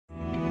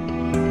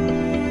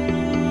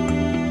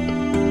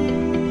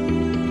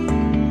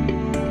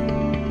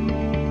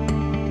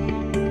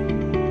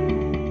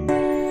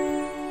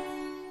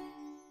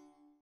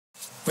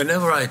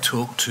Whenever I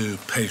talk to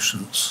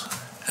patients,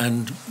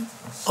 and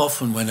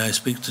often when I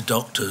speak to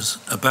doctors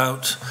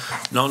about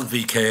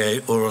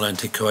non-VKA oral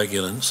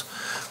anticoagulants,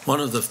 one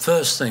of the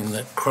first things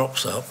that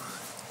crops up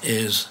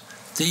is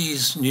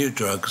these new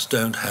drugs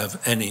don't have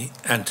any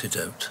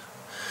antidote,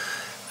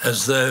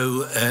 as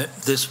though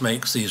this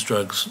makes these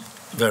drugs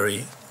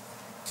very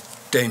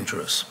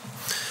dangerous.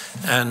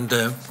 And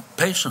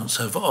patients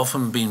have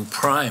often been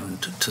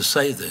primed to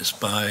say this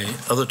by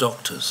other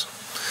doctors.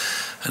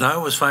 And I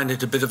always find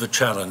it a bit of a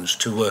challenge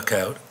to work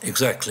out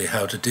exactly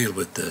how to deal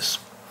with this.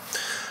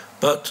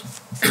 But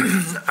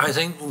I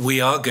think we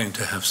are going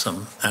to have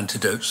some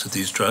antidotes to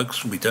these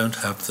drugs. We don't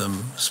have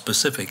them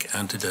specific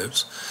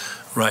antidotes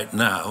right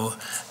now.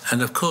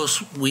 And of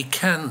course, we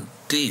can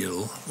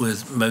deal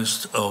with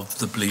most of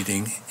the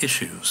bleeding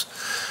issues.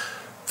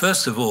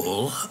 First of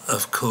all,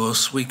 of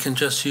course, we can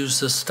just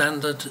use the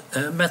standard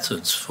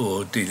methods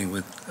for dealing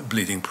with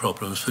bleeding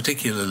problems,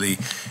 particularly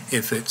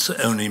if it's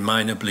only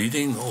minor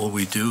bleeding. All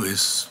we do is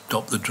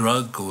stop the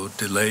drug or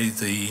delay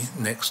the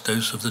next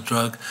dose of the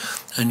drug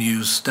and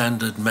use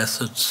standard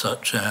methods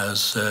such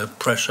as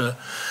pressure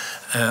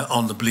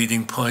on the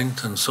bleeding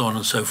point and so on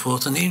and so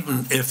forth. And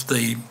even if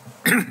the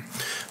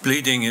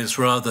bleeding is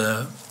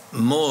rather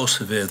more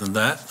severe than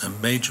that, a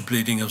major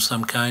bleeding of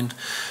some kind,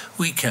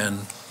 we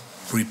can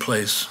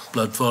replace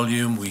blood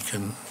volume, we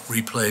can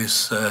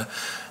replace the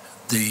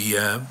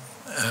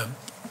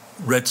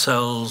red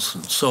cells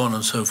and so on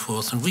and so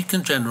forth, and we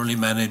can generally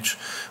manage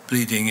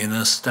bleeding in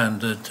a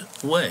standard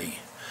way.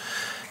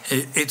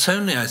 It's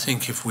only, I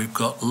think, if we've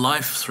got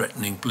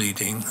life-threatening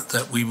bleeding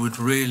that we would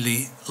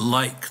really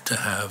like to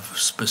have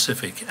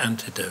specific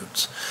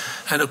antidotes.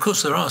 And of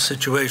course there are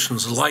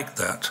situations like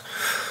that,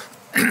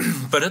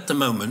 but at the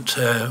moment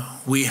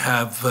we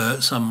have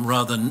some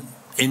rather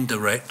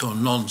indirect or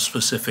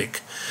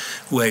non-specific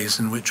ways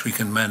in which we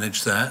can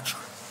manage that.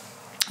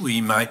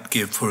 We might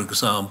give, for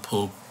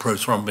example,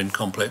 prothrombin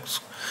complex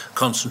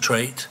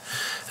concentrate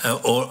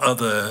or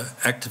other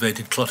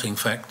activated clotting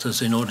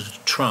factors in order to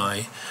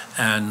try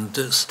and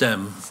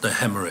stem the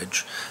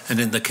hemorrhage. And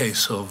in the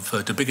case of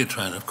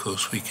dabigatran, of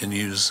course, we can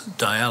use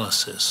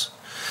dialysis.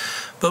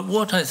 But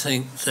what I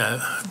think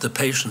the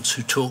patients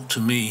who talk to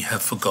me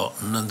have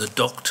forgotten, and the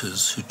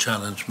doctors who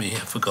challenge me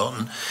have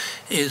forgotten,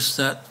 is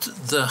that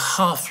the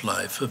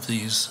half-life of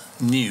these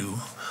new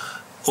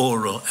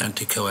oral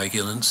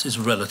anticoagulants is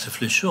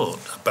relatively short,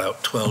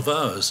 about 12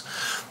 hours.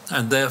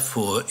 And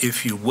therefore,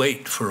 if you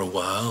wait for a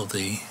while,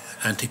 the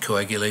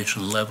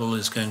anticoagulation level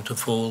is going to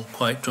fall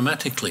quite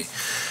dramatically.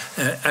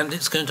 And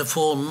it's going to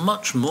fall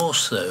much more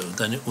so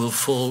than it will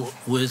fall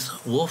with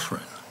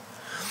warfarin.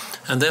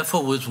 And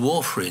therefore, with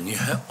warfarin, you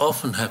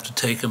often have to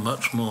take a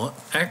much more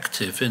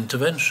active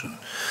intervention.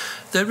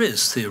 There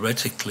is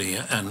theoretically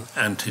an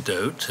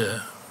antidote,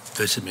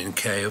 vitamin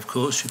K, of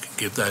course, you can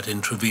give that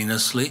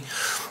intravenously,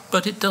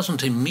 but it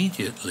doesn't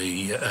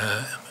immediately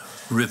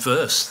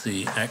reverse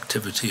the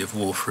activity of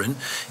warfarin.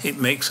 It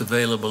makes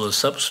available a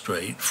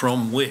substrate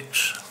from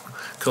which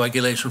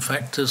coagulation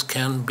factors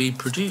can be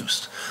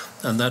produced.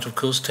 And that, of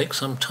course, takes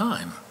some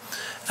time.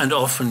 And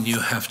often you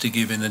have to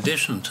give, in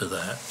addition to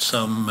that,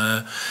 some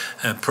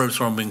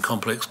prothrombin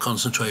complex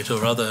concentrate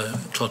or other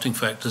clotting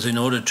factors in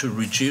order to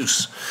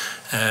reduce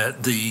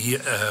the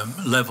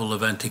level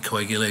of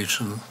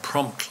anticoagulation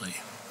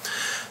promptly.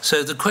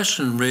 So the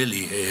question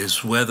really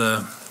is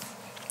whether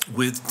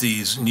with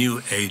these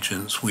new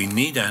agents we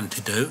need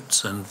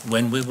antidotes and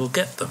when we will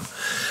get them.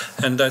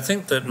 And I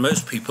think that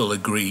most people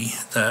agree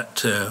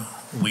that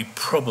we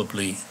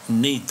probably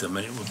need them,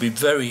 and it would be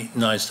very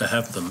nice to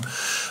have them,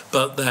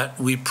 but that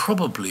we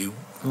probably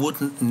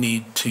wouldn't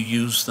need to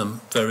use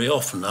them very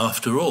often.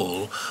 After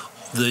all,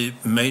 the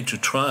major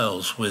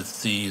trials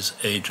with these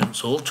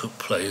agents all took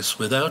place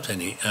without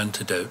any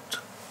antidote,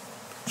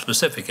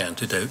 specific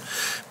antidote,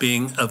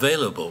 being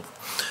available.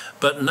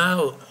 But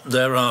now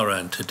there are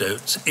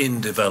antidotes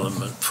in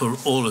development for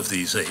all of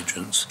these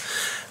agents.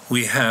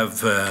 We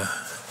have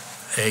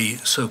a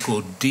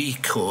so-called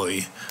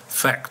decoy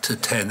factor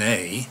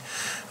 10A,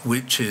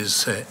 which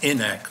is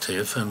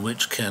inactive and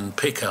which can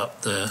pick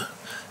up the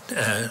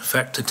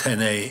factor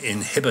 10A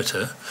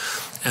inhibitor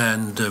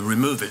and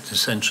remove it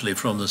essentially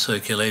from the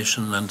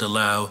circulation and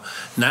allow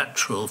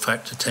natural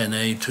factor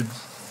 10A to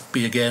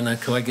be again a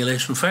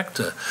coagulation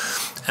factor.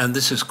 And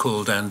this is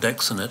called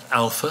andexanet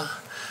alpha,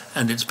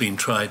 and it's been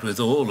tried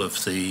with all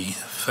of the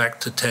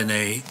factor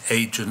 10A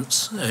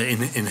agents,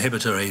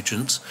 inhibitor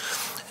agents,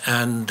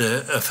 and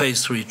a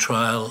phase 3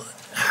 trial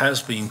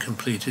has been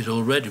completed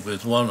already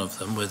with one of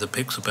them, with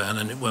apixaban,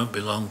 and it won't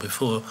be long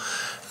before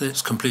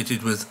it's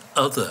completed with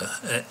other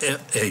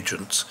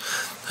agents.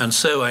 And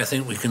so I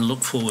think we can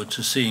look forward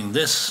to seeing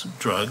this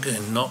drug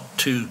in not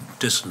too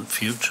distant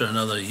future,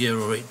 another year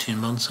or 18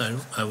 months,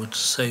 I would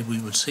say we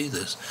would see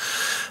this.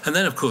 And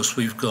then, of course,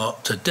 we've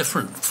got a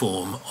different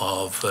form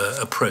of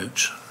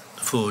approach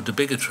for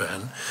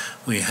dabigatran,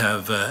 we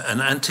have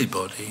an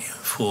antibody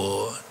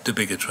for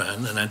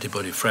dabigatran, an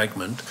antibody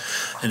fragment,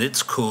 and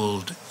it's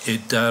called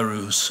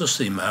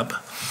idarucizumab.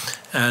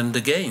 And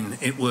again,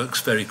 it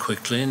works very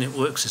quickly, and it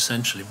works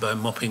essentially by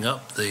mopping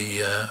up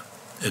the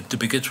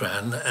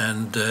dabigatran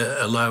and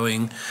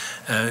allowing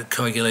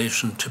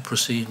coagulation to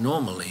proceed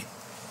normally.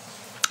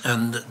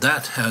 And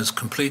that has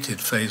completed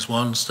phase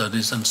 1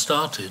 studies and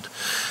started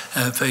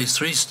phase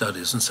 3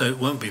 studies, and so it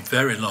won't be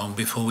very long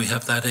before we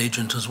have that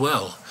agent as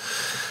well.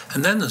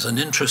 And then there's an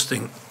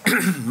interesting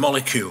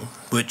molecule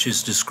which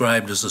is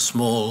described as a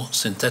small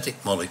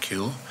synthetic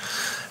molecule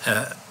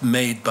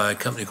made by a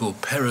company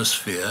called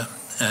Perisphere,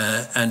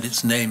 and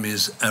its name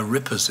is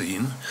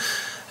aripazine.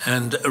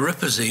 And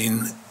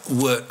aripazine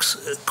works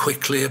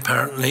quickly,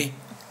 apparently,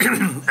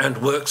 and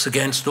works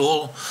against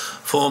all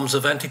forms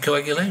of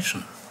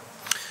anticoagulation.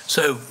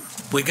 So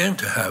we're going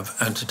to have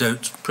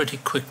antidotes pretty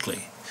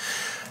quickly.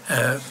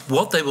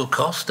 What they will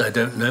cost, I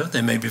don't know.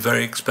 They may be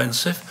very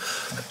expensive,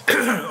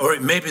 or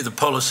it may be the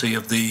policy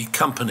of the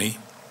company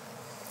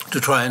to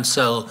try and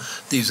sell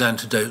these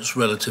antidotes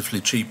relatively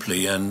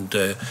cheaply and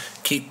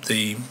keep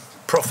the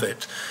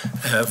profit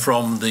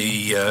from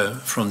the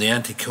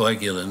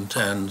anticoagulant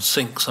and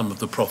sink some of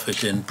the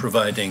profit in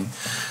providing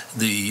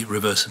the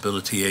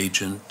reversibility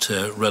agent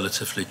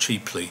relatively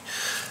cheaply.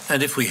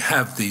 And if we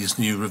have these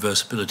new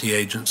reversibility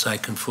agents, I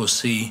can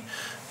foresee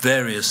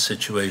various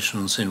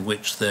situations in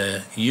which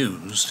they're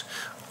used.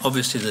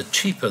 Obviously, the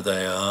cheaper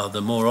they are,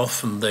 the more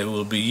often they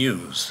will be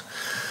used.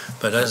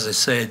 But as I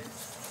said,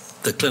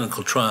 the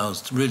clinical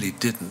trials really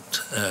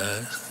didn't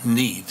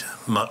need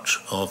much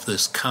of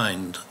this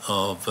kind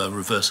of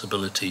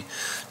reversibility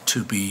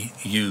to be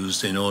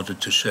used in order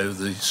to show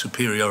the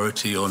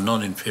superiority or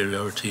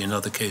non-inferiority in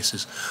other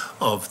cases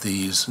of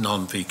these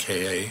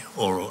non-VKA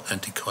oral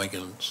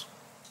anticoagulants.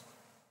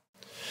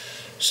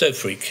 So,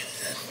 Freak,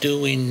 do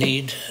we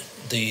need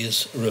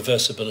these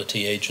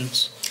reversibility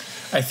agents?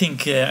 I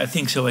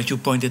think so, as you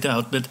pointed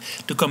out. But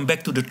to come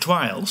back to the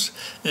trials,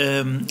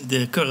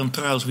 the current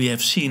trials we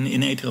have seen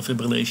in atrial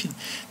fibrillation,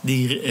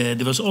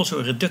 there was also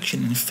a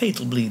reduction in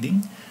fatal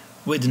bleeding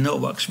with the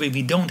NOACs, where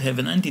we don't have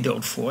an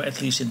antidote for,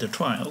 at least in the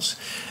trials,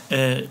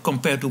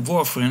 compared to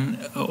warfarin,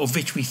 of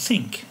which we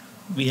think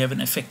we have an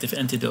effective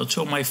antidote.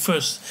 So my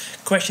first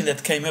question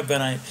that came up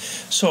when I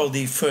saw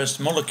the first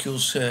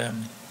molecules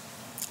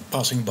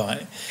passing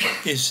by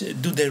is,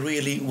 do they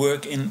really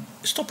work in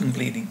stopping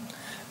bleeding?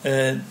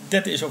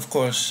 That is, of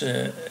course,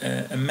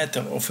 a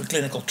matter of a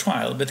clinical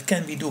trial, but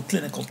can we do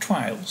clinical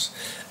trials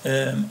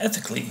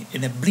ethically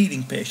in a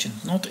bleeding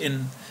patient, not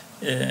in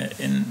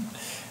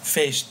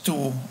phase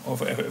 2 or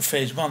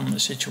phase 1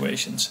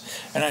 situations?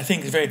 And I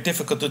think it's very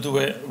difficult to do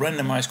a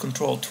randomized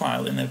controlled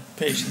trial in a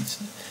patient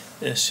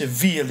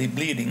severely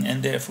bleeding,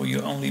 and therefore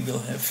you only will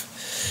have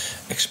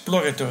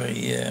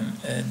exploratory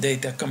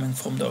data coming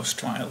from those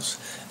trials.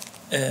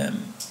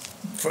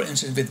 For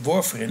instance, with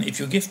warfarin, if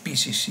you give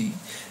PCC,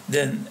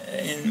 then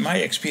in my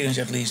experience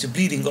at least, the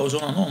bleeding goes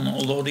on and on.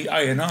 Although the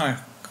INR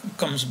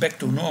comes back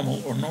to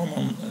normal or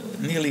normal,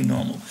 nearly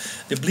normal,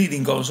 the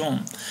bleeding goes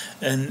on.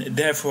 And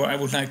therefore, I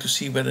would like to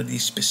see whether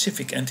these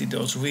specific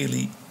antidotes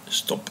really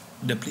stop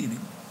the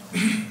bleeding.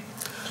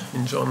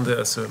 And John,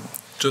 there's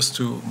just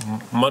to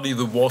muddy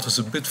the waters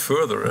a bit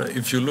further,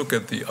 if you look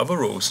at the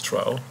Averroes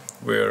trial,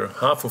 where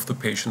half of the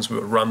patients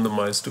were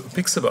randomized to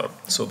apixaban.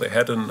 So they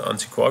had an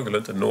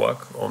anticoagulant, a NOAC,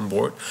 on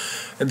board,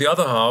 and the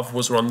other half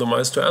was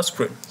randomized to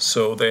aspirin.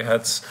 So they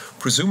had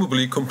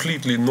presumably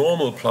completely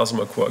normal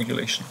plasma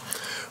coagulation.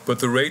 But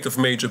the rate of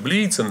major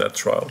bleeds in that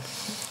trial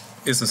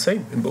is the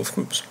same in both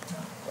groups.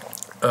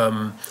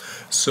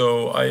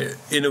 So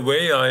in a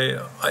way,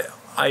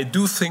 I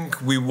do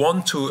think we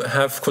want to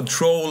have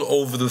control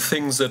over the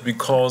things that we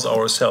cause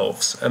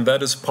ourselves, and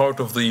that is part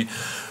of the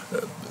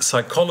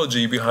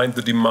psychology behind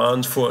the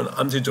demand for an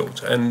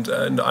antidote. And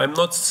I'm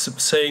not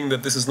saying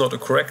that this is not a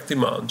correct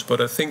demand, but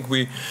I think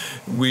we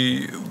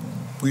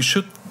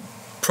should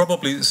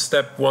probably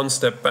step one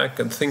step back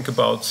and think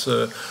about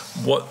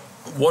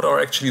what are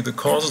actually the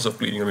causes of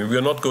bleeding. I mean, we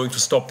are not going to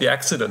stop the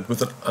accident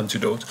with an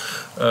antidote,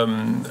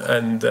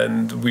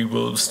 and we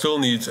will still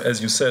need,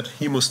 as you said,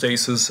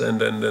 hemostasis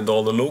and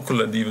all the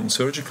local and even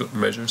surgical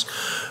measures.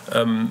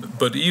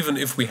 But even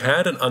if we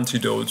had an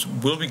antidote,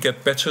 will we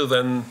get better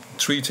than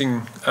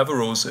treating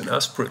Averroes in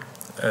aspirin?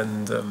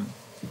 And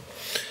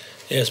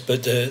yes,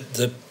 but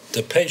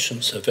the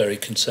patients are very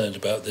concerned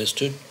about this.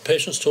 Do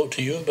patients talk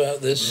to you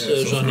about this,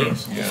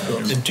 Jean-Yves?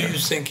 Yeah. And do you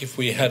think if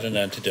we had an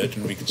antidote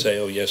and we could say,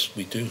 oh yes,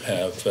 we do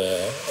have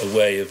a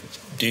way of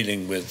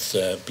dealing with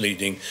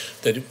bleeding,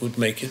 that it would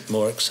make it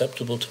more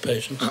acceptable to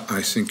patients?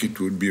 I think it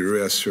would be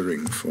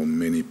reassuring for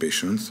many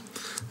patients.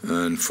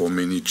 and for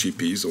many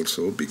GPs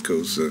also,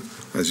 because,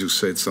 as you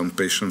said, some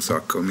patients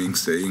are coming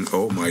saying,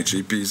 oh, my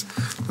GPs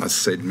has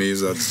said me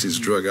that these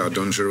drugs are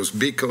dangerous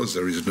because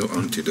there is no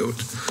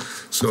antidote.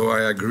 So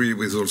I agree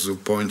with all the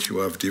points you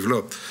have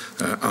developed.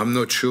 I'm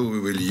not sure we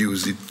will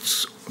use it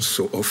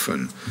so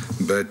often,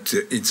 but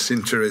it's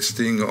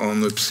interesting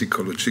on a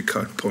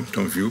psychological point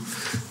of view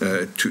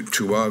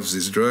to have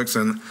these drugs,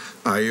 and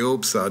I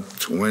hope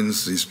that when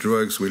these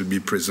drugs will be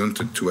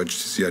presented to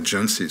the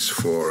agencies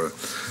for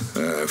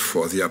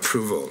the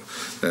approval,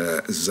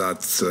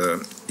 that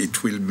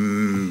it will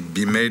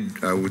be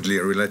made, I would say,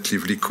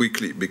 relatively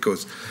quickly,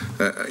 because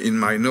in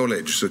my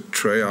knowledge, the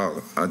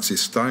trial at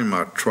this time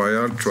are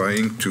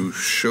trying to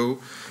show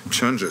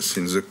changes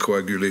in the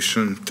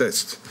coagulation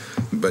test,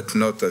 but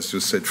not, as you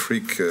said,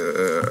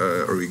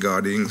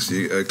 regarding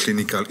the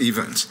clinical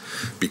events,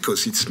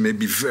 because it's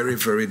maybe very,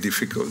 very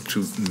difficult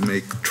to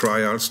make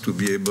trials to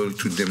be able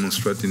to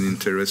demonstrate an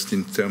interest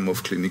in terms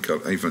of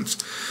clinical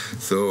events.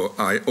 So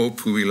I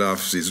hope we will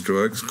have these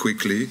drugs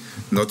quickly,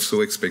 not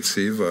so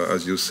expensive,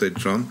 as you said,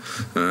 John,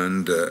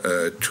 and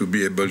to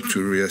be able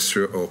to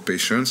reassure our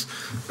patients.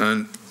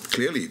 And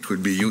clearly, it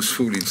would be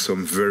useful in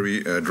some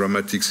very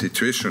dramatic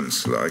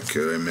situations like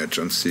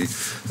emergency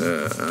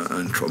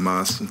and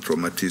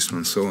traumatism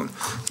and so on.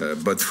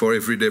 But for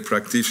everyday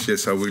practice,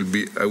 yes, I would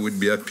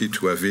be happy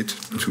to have it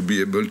to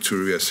be able to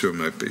reassure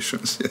my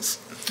patients. Yes.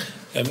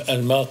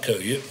 And Marco,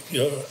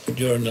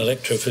 you're an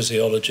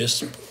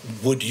electrophysiologist.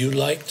 Would you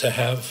like to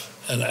have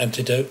an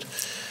antidote?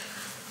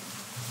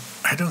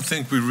 I don't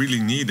think we really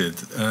need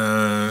it.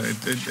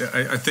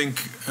 I think.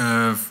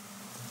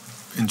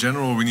 In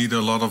general, we need a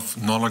lot of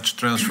knowledge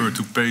transfer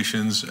to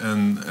patients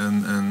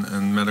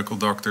and medical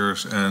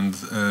doctors and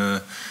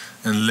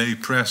lay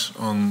press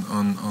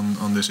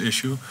on this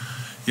issue.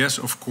 Yes,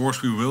 of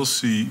course, we will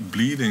see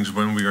bleedings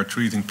when we are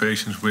treating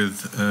patients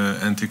with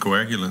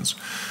anticoagulants.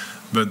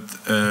 But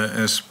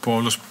as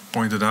Paulus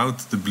pointed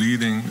out, the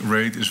bleeding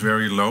rate is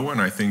very low,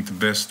 and I think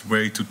the best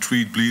way to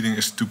treat bleeding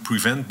is to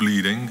prevent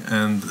bleeding,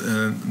 and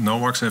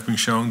NOACs have been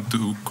shown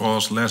to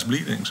cause less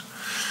bleedings.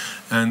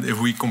 And if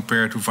we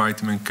compare to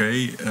vitamin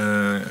K,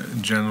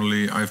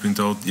 generally I've been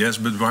told, yes,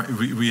 but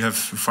we have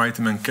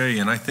vitamin K.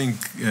 And I think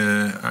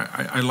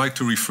I like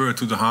to refer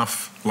to the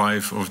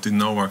half-life of the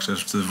NOACs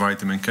as the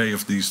vitamin K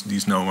of these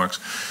NOACs.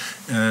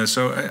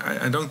 So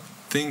I don't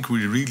think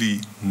we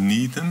really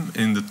need them.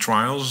 In the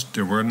trials,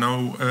 there were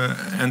no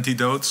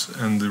antidotes,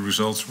 and the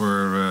results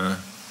were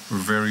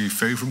very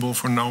favorable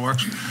for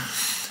NOACs.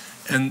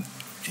 And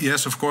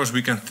yes, of course,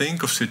 we can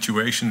think of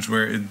situations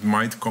where it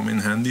might come in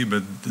handy,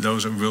 but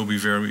those will be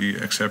very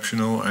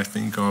exceptional. I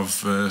think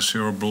of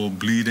cerebral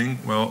bleeding.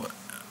 Well,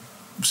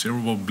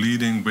 cerebral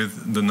bleeding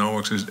with the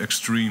NOACs is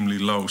extremely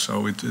low,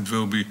 so it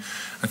will be,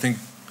 I think,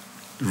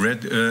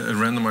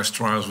 randomized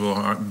trials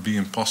will be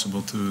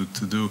impossible to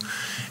do.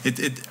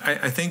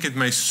 I think it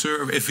may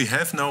serve, if we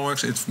have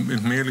NOACs, it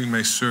merely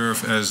may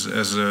serve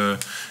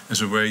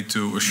as a way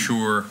to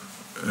assure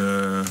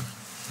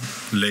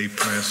lay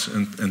press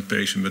and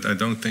patient, but I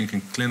don't think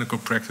in clinical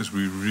practice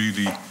we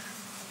really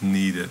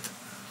need it.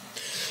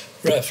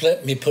 Ralph,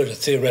 let me put a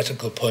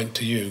theoretical point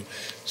to you.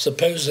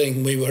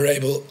 Supposing we were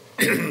able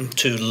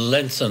to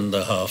lengthen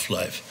the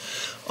half-life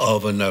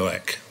of a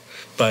NOAC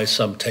by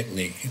some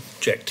technique,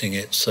 injecting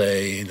it,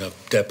 say, in a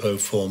depot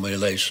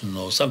formulation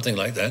or something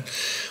like that,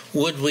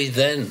 would we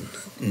then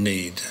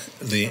need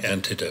the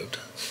antidote?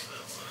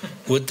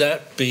 Would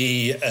that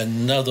be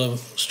another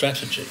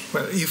strategy?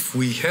 Well, if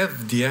we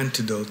have the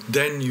antidote,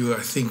 then I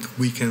think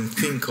we can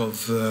think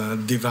of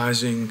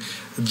devising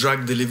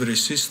drug delivery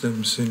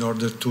systems in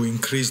order to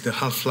increase the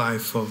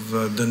half-life of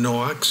the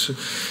NOACs,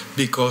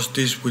 because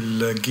this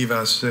will give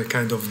us a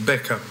kind of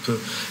backup.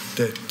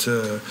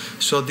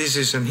 So this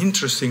is an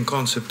interesting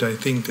concept, I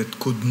think, that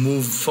could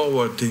move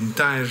forward the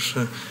entire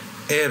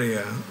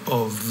area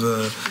of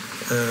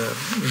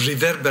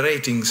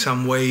reverberating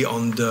some way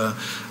on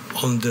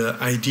the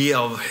idea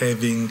of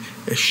having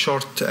a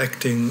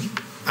short-acting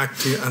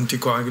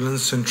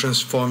anticoagulants and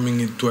transforming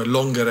it to a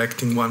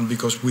longer-acting one,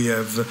 because we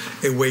have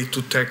a way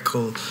to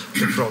tackle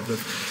the problem.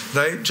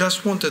 I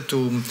just wanted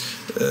to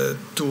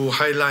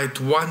highlight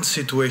one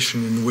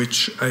situation in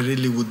which I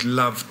really would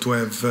love to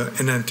have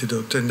an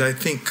antidote, and I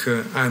think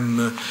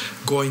I'm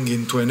going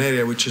into an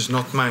area which is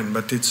not mine,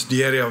 but it's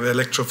the area of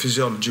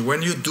electrophysiology.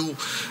 When you do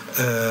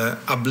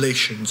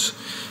ablations,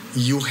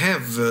 you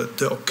have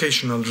the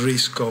occasional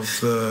risk of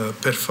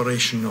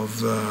perforation of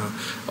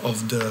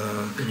the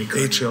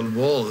atrial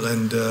wall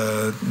and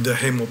the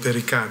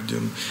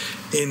hemopericardium.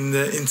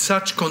 In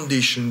such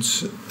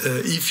conditions,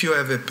 if you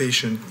have a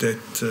patient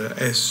that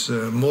as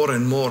more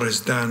and more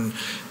is done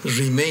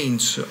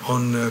remains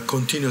on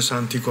continuous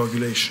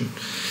anticoagulation,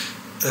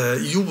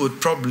 you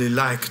would probably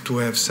like to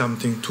have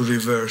something to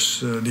reverse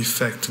the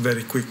effect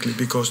very quickly,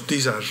 because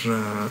these are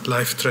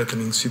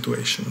life-threatening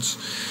situations.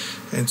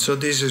 And so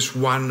this is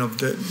one of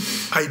the...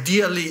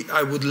 Ideally,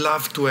 I would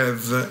love to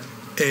have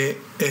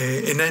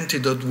an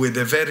antidote with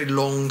a very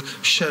long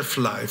shelf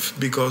life,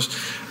 because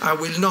I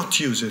will not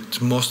use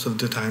it most of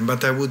the time,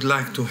 but I would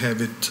like to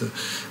have it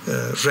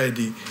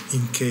ready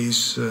in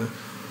case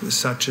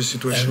such a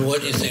situation. And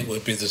what do you think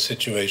would be the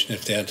situation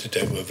if the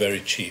antidote were very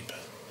cheap?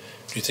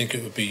 Do you think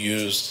it would be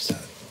used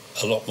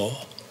a lot more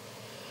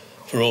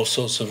for all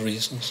sorts of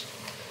reasons?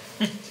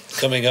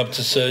 Coming up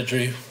to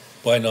surgery,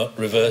 why not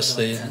reverse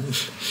the...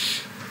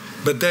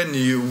 But then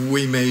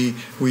we may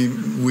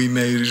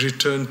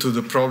return to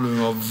the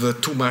problem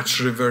of too much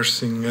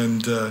reversing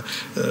and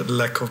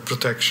lack of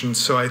protection.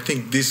 So I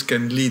think this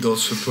can lead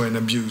also to an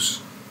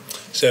abuse.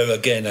 So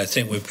again, I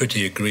think we're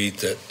pretty agreed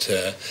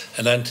that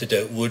an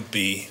antidote would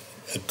be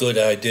a good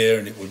idea,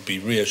 and it would be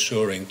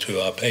reassuring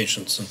to our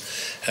patients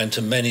and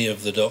to many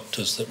of the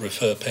doctors that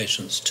refer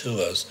patients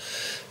to us.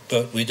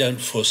 But we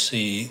don't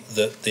foresee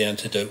that the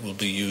antidote will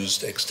be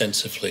used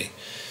extensively.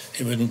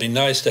 It wouldn't be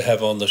nice to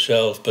have on the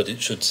shelf, but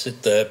it should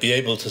sit there, be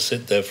able to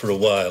sit there for a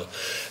while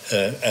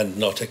and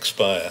not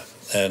expire.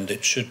 And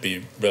it should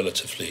be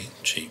relatively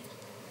cheap.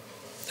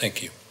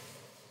 Thank you.